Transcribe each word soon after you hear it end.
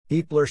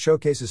Heatblur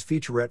showcases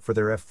Featurette for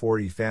their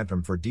F4E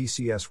Phantom for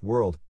DCS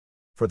World.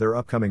 For their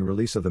upcoming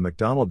release of the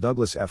McDonnell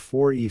Douglas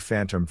F4E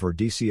Phantom for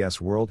DCS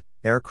World,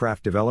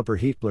 aircraft developer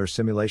Heatblur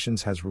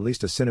Simulations has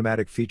released a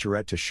cinematic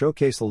featurette to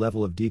showcase the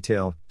level of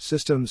detail,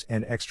 systems,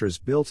 and extras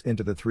built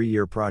into the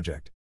 3-year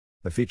project.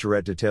 The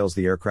featurette details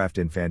the aircraft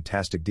in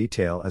fantastic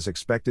detail as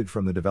expected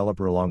from the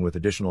developer, along with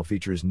additional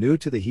features new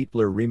to the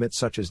Heatblur remit,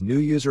 such as new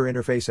user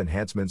interface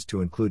enhancements to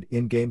include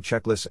in-game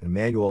checklists and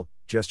manual,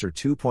 Jester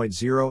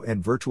 2.0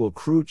 and Virtual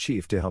Crew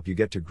Chief to help you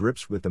get to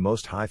grips with the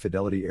most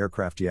high-fidelity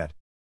aircraft yet.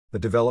 The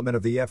development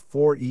of the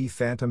F4E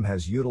Phantom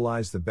has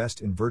utilized the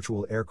best in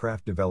virtual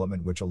aircraft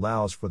development, which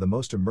allows for the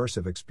most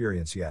immersive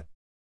experience yet.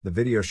 The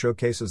video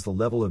showcases the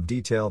level of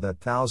detail that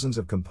thousands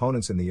of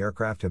components in the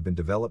aircraft have been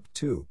developed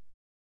to.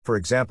 For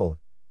example,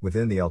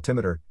 within the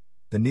altimeter,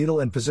 the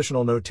needle and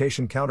positional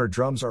notation counter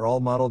drums are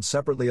all modeled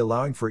separately,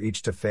 allowing for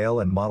each to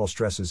fail and model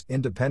stresses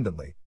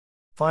independently.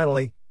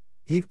 Finally,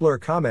 Heatblur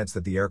comments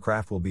that the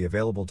aircraft will be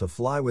available to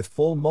fly with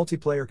full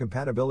multiplayer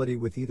compatibility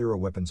with either a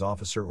weapons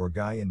officer or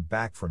guy in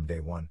back from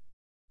day one.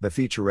 The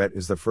featurette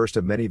is the first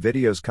of many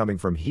videos coming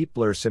from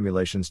Heatblur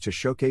Simulations to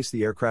showcase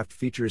the aircraft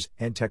features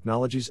and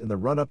technologies in the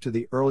run-up to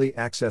the early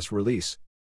access release.